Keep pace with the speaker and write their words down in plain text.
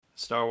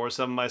Star Wars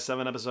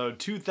 7x7 episode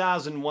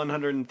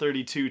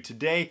 2132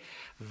 today,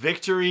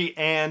 Victory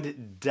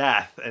and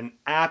Death, an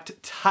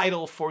apt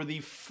title for the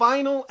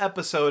final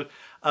episode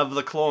of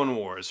the Clone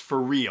Wars, for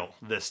real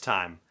this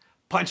time.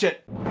 Punch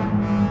it!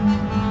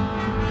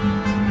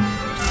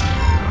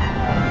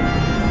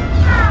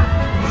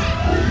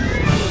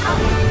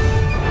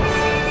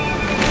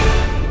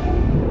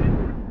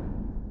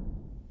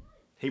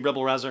 Hey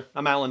Rebel Rouser,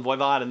 I'm Alan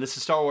Voivod, and this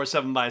is Star Wars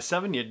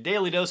 7x7, your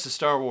daily dose of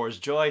Star Wars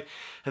joy,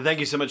 and thank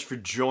you so much for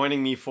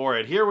joining me for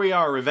it. Here we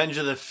are, Revenge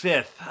of the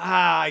 5th.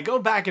 I go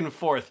back and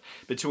forth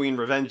between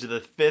Revenge of the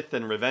 5th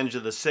and Revenge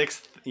of the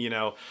 6th,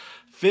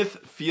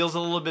 5th feels a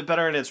little bit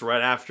better, and it's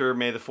right after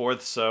May the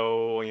 4th,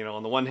 so,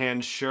 on the one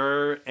hand,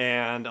 sure,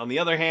 and on the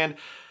other hand,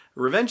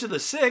 Revenge of the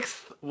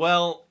 6th,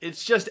 well,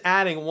 it's just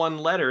adding one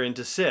letter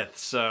into Sith,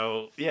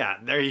 so, yeah,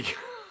 there you go.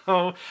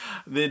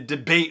 The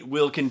debate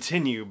will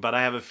continue, but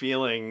I have a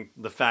feeling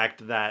the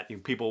fact that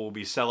people will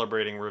be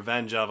celebrating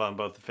Revenge of on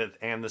both the 5th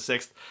and the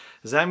 6th,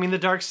 does that mean the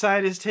dark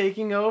side is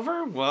taking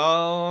over?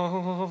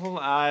 Well,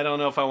 I don't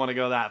know if I want to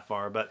go that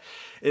far, but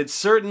it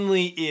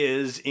certainly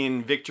is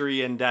in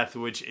Victory and Death,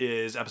 which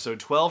is episode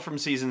 12 from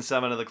season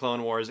 7 of the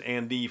Clone Wars,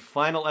 and the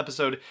final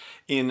episode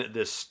in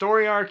this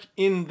story arc,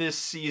 in this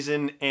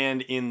season,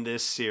 and in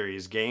this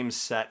series. Game,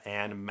 set,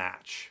 and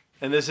match.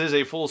 And this is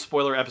a full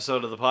spoiler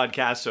episode of the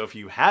podcast, so if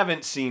you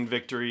haven't seen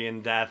Victory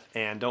and Death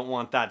and don't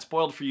want that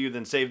spoiled for you,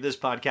 then save this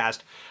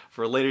podcast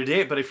for a later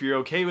date. But if you're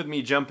okay with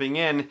me jumping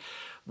in,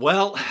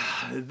 well,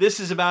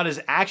 this is about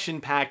as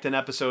action-packed an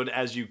episode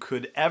as you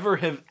could ever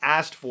have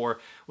asked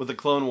for with the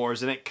Clone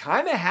Wars, and it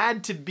kind of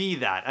had to be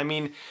that. I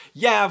mean,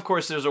 yeah, of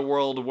course, there's a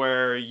world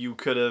where you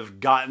could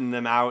have gotten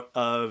them out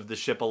of the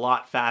ship a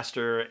lot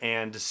faster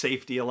and to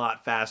safety a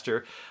lot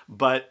faster,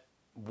 but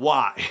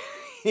why?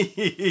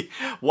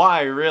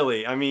 Why,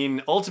 really? I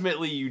mean,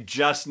 ultimately, you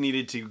just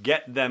needed to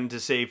get them to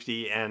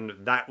safety, and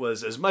that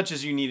was as much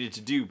as you needed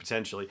to do,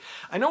 potentially.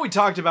 I know we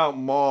talked about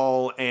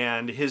Maul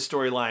and his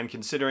storyline,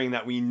 considering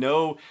that we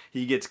know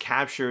he gets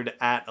captured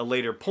at a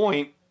later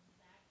point,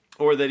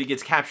 or that he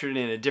gets captured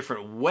in a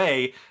different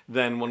way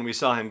than when we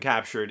saw him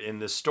captured in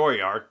this story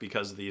arc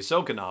because of the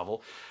Ahsoka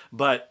novel.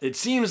 But it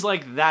seems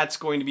like that's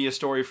going to be a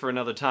story for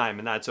another time,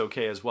 and that's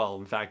okay as well.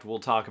 In fact, we'll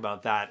talk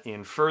about that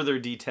in further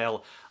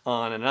detail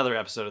on another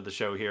episode of the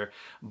show here.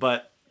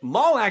 But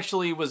Maul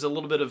actually was a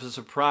little bit of a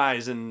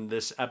surprise in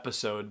this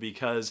episode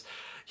because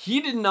he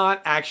did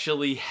not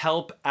actually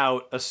help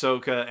out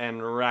Ahsoka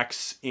and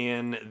Rex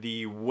in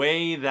the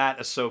way that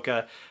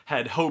Ahsoka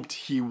had hoped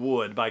he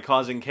would by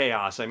causing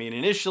chaos. I mean,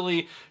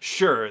 initially,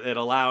 sure, it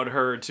allowed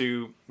her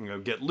to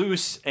get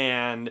loose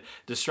and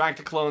distract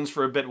the clones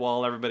for a bit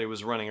while everybody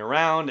was running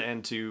around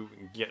and to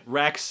get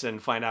Rex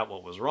and find out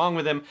what was wrong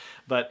with him.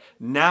 But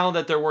now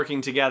that they're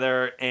working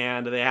together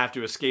and they have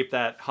to escape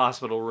that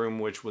hospital room,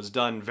 which was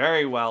done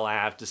very well, I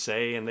have to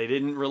say, and they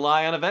didn't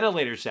rely on a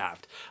ventilator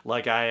shaft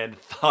like I had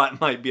thought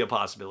might be a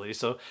possibility.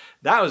 So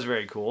that was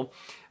very cool.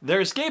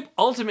 Their escape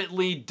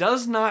ultimately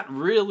does not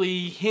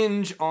really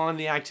hinge on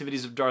the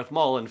activities of Darth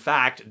Maul. In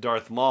fact,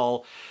 Darth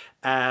Maul,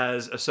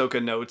 as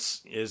Ahsoka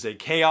notes, is a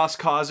chaos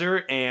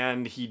causer,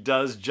 and he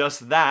does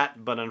just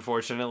that, but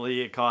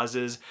unfortunately it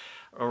causes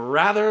a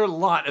rather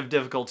lot of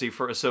difficulty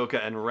for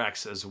Ahsoka and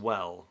Rex as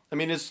well. I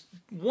mean, it's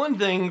one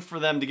thing for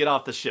them to get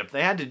off the ship.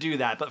 They had to do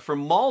that, but for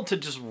Maul to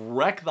just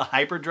wreck the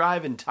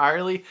hyperdrive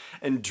entirely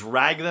and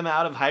drag them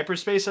out of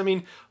hyperspace, I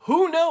mean,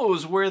 who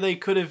knows where they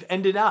could have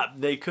ended up?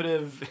 They could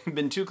have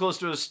been too close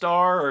to a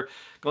star or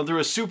gone through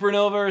a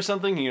supernova or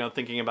something,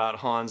 thinking about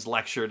Han's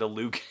lecture to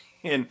Luke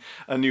in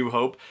A New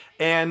Hope.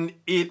 And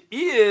it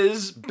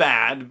is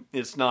bad.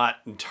 It's not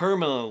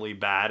terminally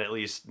bad, at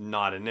least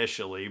not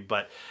initially,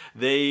 but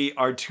they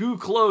are too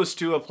close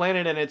to a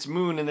planet and its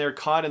moon, and they're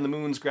caught in the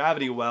moon's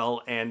gravity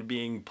well and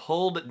being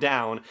pulled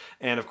down.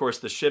 And of course,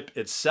 the ship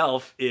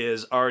itself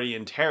is already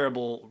in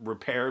terrible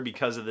repair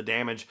because of the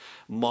damage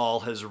Maul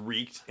has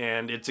wreaked,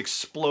 and it's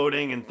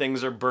exploding and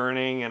things are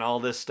burning and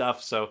all this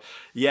stuff. So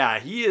yeah,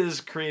 he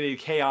has created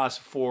chaos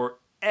for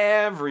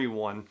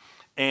everyone.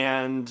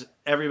 And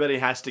everybody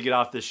has to get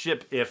off the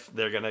ship if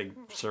they're going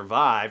to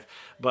survive.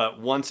 But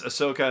once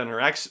Ahsoka and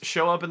Rex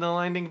show up in the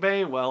landing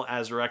bay, well,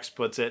 as Rex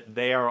puts it,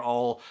 they are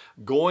all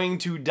going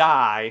to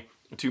die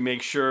to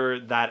make sure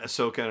that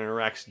Ahsoka and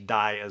Rex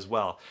die as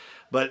well.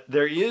 But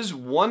there is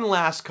one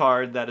last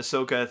card that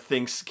Ahsoka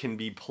thinks can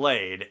be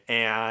played,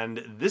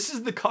 and this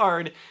is the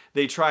card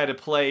they try to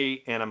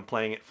play, and I'm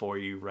playing it for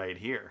you right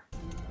here.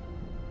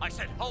 I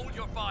said hold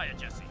your fire,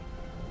 Jesse.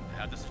 I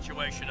have the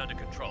situation under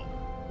control.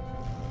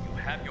 You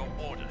have your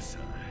orders, sir.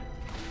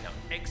 Now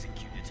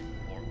execute it,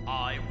 or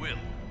I will.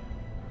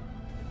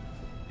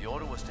 The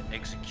order was to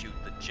execute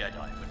the Jedi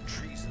for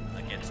treason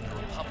against the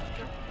Republic.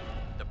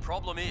 The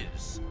problem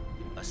is,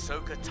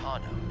 Ahsoka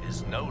Tano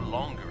is no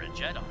longer a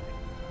Jedi.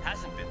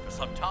 Hasn't been for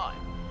some time.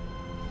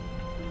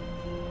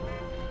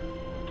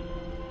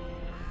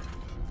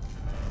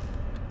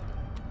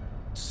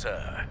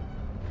 Sir,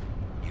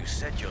 you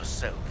said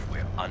yourself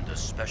we're under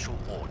special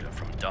order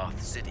from Darth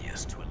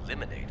Sidious to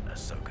eliminate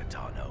Ahsoka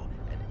Tano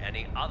and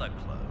any other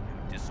clone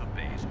who disobeys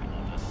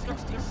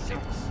 66.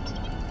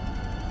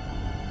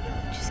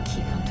 Just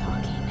keep on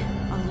talking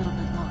a little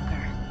bit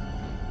longer.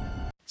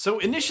 So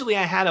initially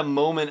I had a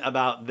moment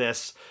about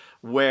this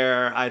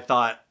where I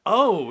thought,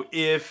 oh,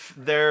 if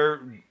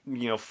they're,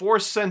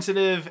 force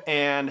sensitive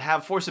and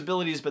have force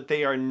abilities, but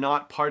they are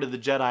not part of the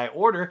Jedi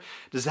Order,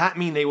 does that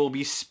mean they will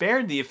be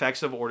spared the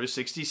effects of Order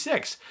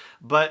 66?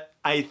 But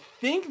I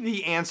think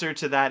the answer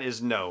to that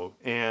is no.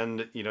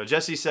 And,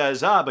 Jesse says,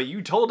 but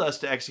you told us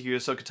to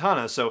execute Ahsoka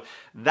Tano, so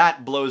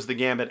that blows the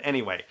gambit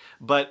anyway.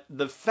 But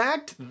the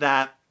fact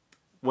that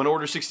when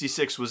Order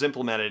 66 was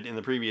implemented in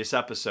the previous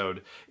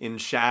episode in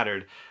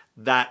Shattered,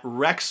 that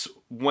Rex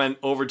went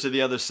over to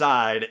the other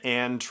side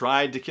and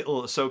tried to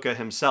kill Ahsoka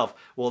himself.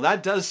 Well,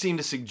 that does seem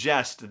to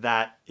suggest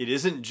that it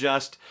isn't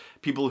just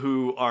people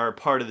who are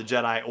part of the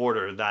Jedi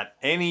Order, that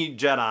any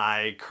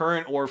Jedi,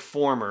 current or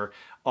former,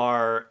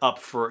 are up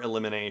for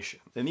elimination.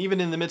 And even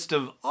in the midst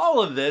of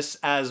all of this,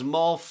 as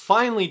Maul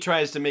finally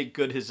tries to make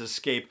good his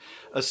escape,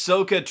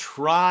 Ahsoka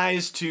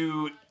tries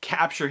to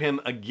capture him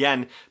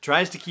again,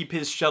 tries to keep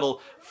his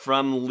shuttle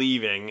from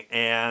leaving,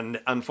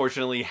 and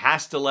unfortunately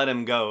has to let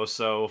him go.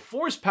 So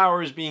force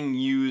power is being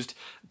used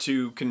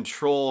to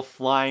control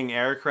flying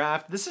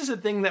aircraft. This is a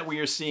thing that we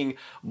are seeing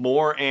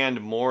more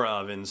and more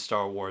of in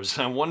Star Wars.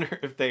 I wonder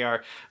if they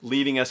are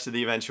leading us to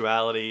the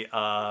eventuality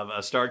of a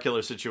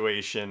Starkiller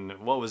situation.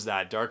 What was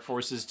that? Dark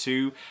Forces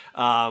 2,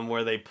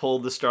 where they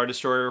pulled the Star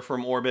Destroyer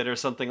from orbit or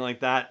something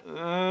like that.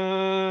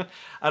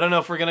 I don't know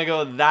if we're going to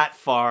go that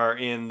far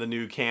in the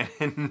new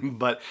canon,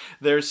 but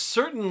they're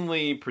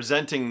certainly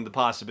presenting the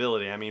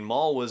possibility. I mean,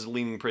 Maul was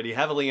leaning pretty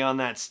heavily on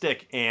that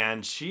stick,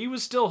 and she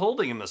was still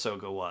holding him,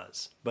 Ahsoka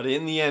was. But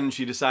in the end,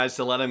 she decides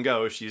to let him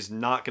go. She's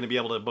not going to be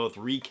able to both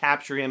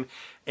recapture him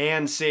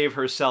and save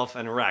herself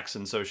and Rex,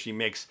 and so she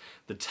makes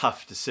the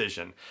tough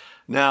decision.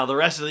 Now, the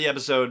rest of the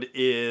episode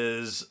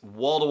is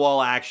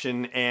wall-to-wall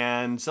action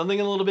and something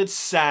a little bit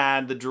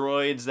sad. The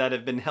droids that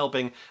have been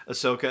helping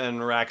Ahsoka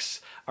and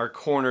Rex are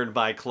cornered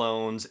by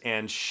clones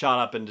and shot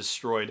up and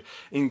destroyed,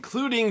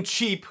 including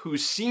Cheap, who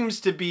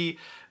seems to be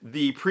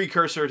the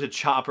precursor to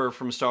Chopper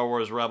from Star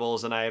Wars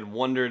Rebels, and I had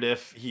wondered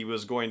if he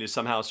was going to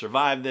somehow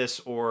survive this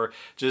or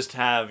just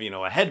have,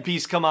 a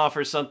headpiece come off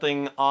or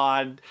something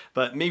odd,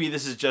 but maybe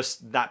this is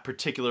just that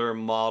particular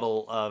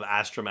model of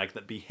astromech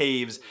that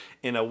behaves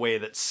in a way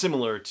that's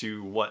similar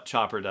to what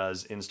Chopper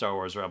does in Star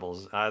Wars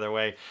Rebels. Either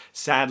way,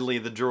 sadly,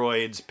 the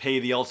droids pay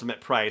the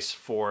ultimate price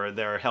for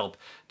their help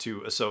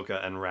to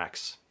Ahsoka and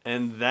Rex.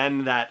 And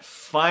then that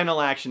final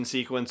action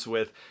sequence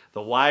with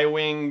the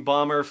Y-Wing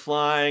bomber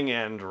flying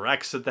and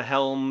Rex at the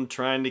helm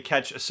trying to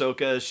catch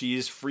Ahsoka as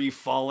she's free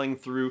falling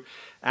through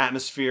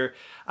atmosphere.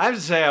 I have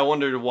to say I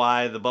wondered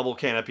why the bubble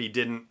canopy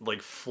didn't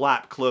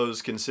flap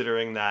closed,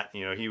 considering that,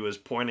 he was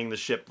pointing the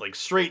ship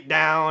straight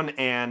down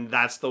and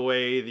that's the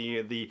way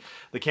the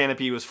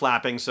canopy was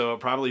flapping, so it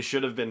probably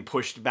should have been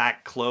pushed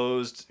back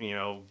closed,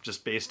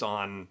 just based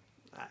on,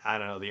 I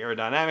don't know, the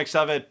aerodynamics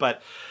of it,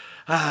 but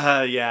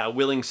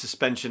willing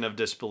suspension of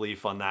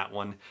disbelief on that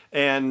one.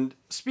 And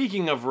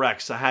speaking of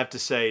Rex, I have to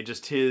say,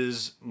 just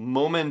his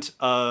moment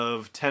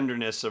of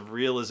tenderness, of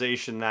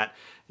realization that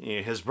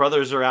his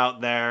brothers are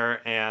out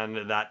there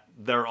and that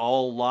they're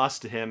all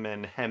lost to him,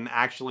 and him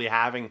actually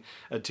having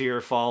a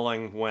tear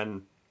falling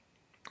when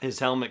his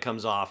helmet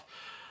comes off.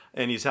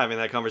 And he's having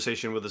that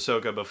conversation with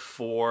Ahsoka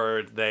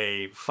before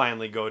they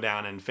finally go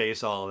down and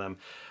face all of them.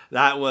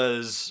 That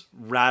was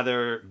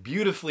rather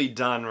beautifully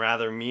done,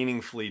 rather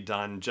meaningfully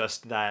done.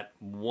 Just that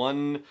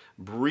one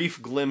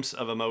brief glimpse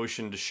of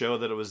emotion to show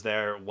that it was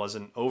there. It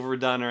wasn't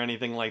overdone or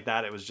anything like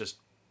that. It was just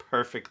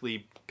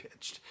perfectly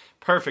pitched.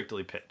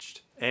 Perfectly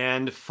pitched.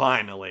 And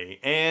finally,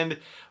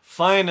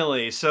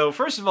 so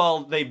first of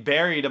all, they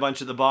buried a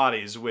bunch of the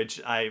bodies,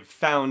 which I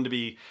found to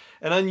be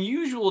an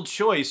unusual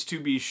choice, to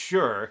be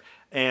sure.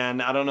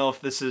 And I don't know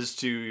if this is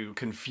to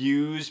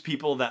confuse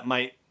people that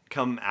might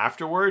come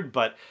afterward,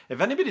 but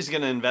if anybody's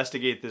going to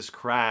investigate this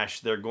crash,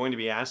 they're going to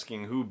be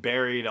asking who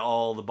buried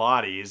all the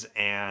bodies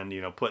and,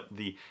 put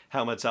the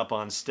helmets up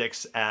on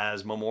sticks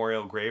as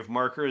memorial grave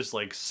markers.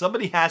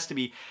 Somebody has to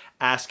be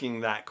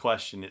asking that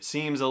question. It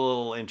seems a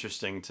little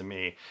interesting to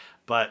me,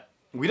 but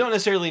we don't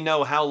necessarily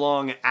know how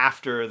long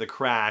after the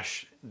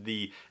crash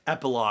the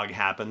epilogue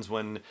happens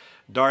when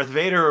Darth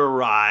Vader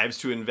arrives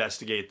to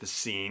investigate the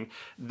scene.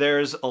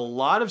 There's a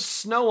lot of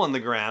snow on the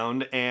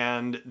ground,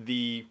 and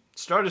the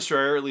Star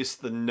Destroyer, at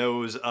least the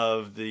nose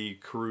of the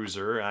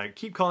cruiser, I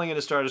keep calling it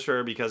a Star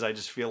Destroyer because I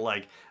just feel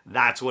like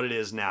that's what it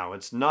is now.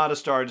 It's not a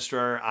Star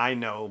Destroyer, I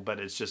know, but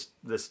it's just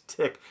this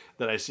tick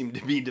that I seem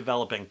to be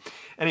developing.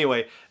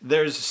 Anyway,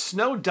 there's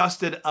snow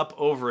dusted up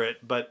over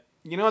it, but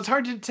it's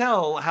hard to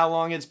tell how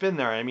long it's been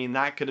there. I mean,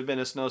 that could have been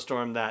a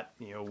snowstorm that,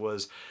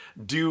 was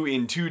due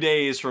in 2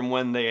 days from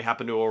when they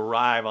happened to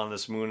arrive on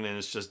this moon, and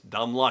it's just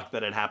dumb luck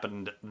that it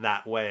happened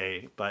that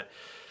way. But,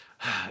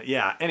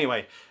 yeah,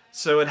 anyway,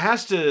 so it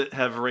has to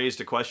have raised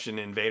a question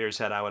in Vader's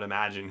head, I would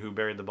imagine, who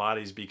buried the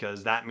bodies,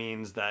 because that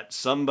means that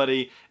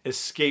somebody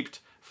escaped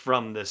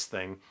from this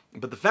thing.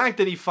 But the fact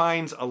that he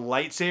finds a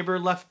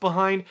lightsaber left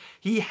behind,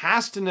 he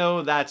has to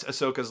know that's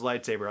Ahsoka's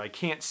lightsaber. I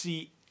can't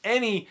see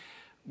any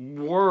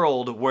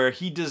world where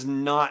he does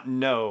not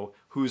know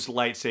whose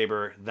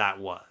lightsaber that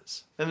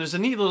was. And there's a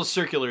neat little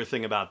circular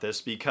thing about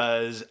this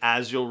because,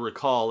 as you'll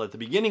recall, at the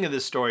beginning of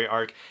this story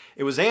arc,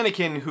 it was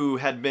Anakin who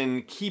had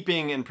been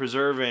keeping and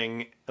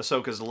preserving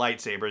Ahsoka's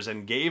lightsabers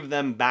and gave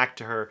them back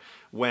to her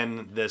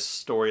when this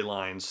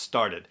storyline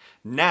started.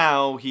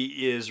 Now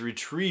he is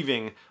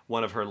retrieving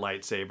one of her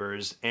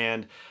lightsabers,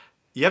 and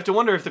you have to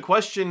wonder if the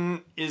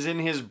question is in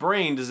his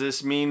brain, does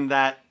this mean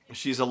that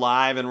she's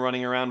alive and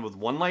running around with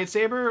one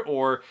lightsaber,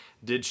 or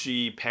did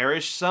she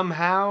perish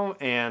somehow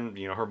and,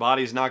 her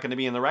body's not going to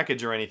be in the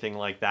wreckage or anything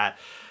like that?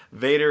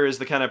 Vader is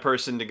the kind of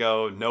person to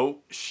go,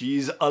 nope,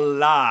 she's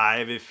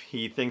alive, if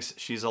he thinks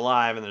she's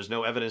alive and there's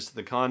no evidence to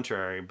the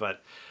contrary.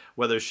 But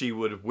whether she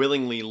would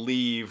willingly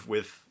leave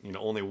with,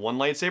 only one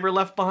lightsaber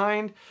left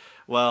behind,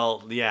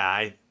 well,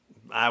 yeah,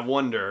 I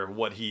wonder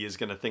what he is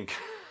going to think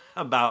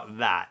about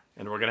that.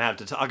 And we're going to have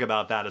to talk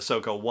about that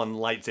Ahsoka one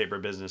lightsaber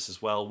business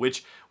as well,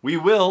 which we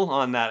will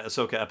on that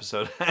Ahsoka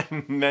episode I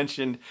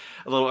mentioned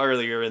a little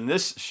earlier in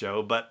this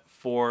show. But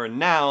for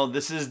now,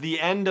 this is the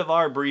end of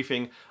our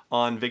briefing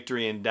on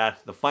Victory and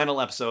Death, the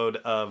final episode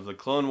of the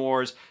Clone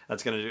Wars.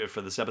 That's going to do it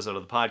for this episode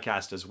of the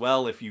podcast as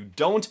well. If you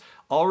don't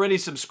already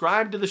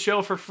subscribe to the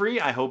show for free,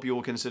 I hope you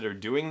will consider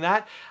doing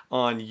that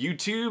on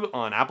YouTube,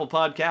 on Apple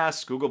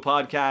Podcasts, Google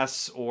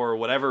Podcasts, or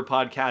whatever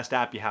podcast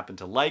app you happen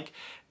to like.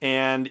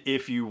 And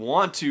if you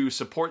want to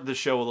support the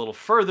show a little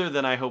further,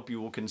 then I hope you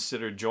will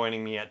consider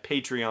joining me at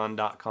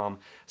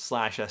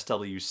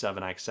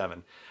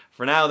patreon.com/SW7X7.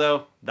 For now,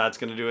 though, that's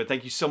going to do it.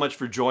 Thank you so much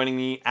for joining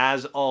me,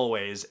 as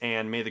always,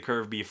 and may the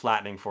curve be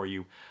flattening for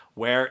you,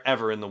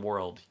 wherever in the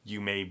world you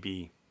may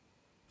be.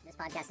 This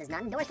podcast is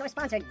not endorsed or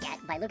sponsored yet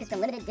by Lucasfilm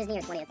Limited, Disney,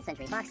 or 20th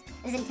Century Fox.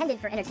 It is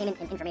intended for entertainment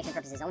and information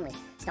purposes only.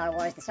 Star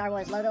Wars, the Star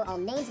Wars logo, all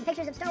names and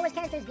pictures of Star Wars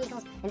characters,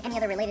 vehicles, and any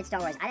other related Star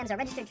Wars items are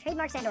registered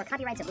trademarks and/or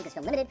copyrights of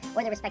Lucasfilm Limited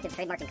or their respective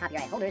trademark and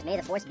copyright holders. May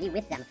the Force be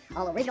with them.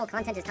 All original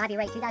content is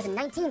copyright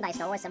 2019 by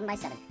Star Wars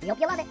 7x7. We hope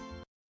you love it.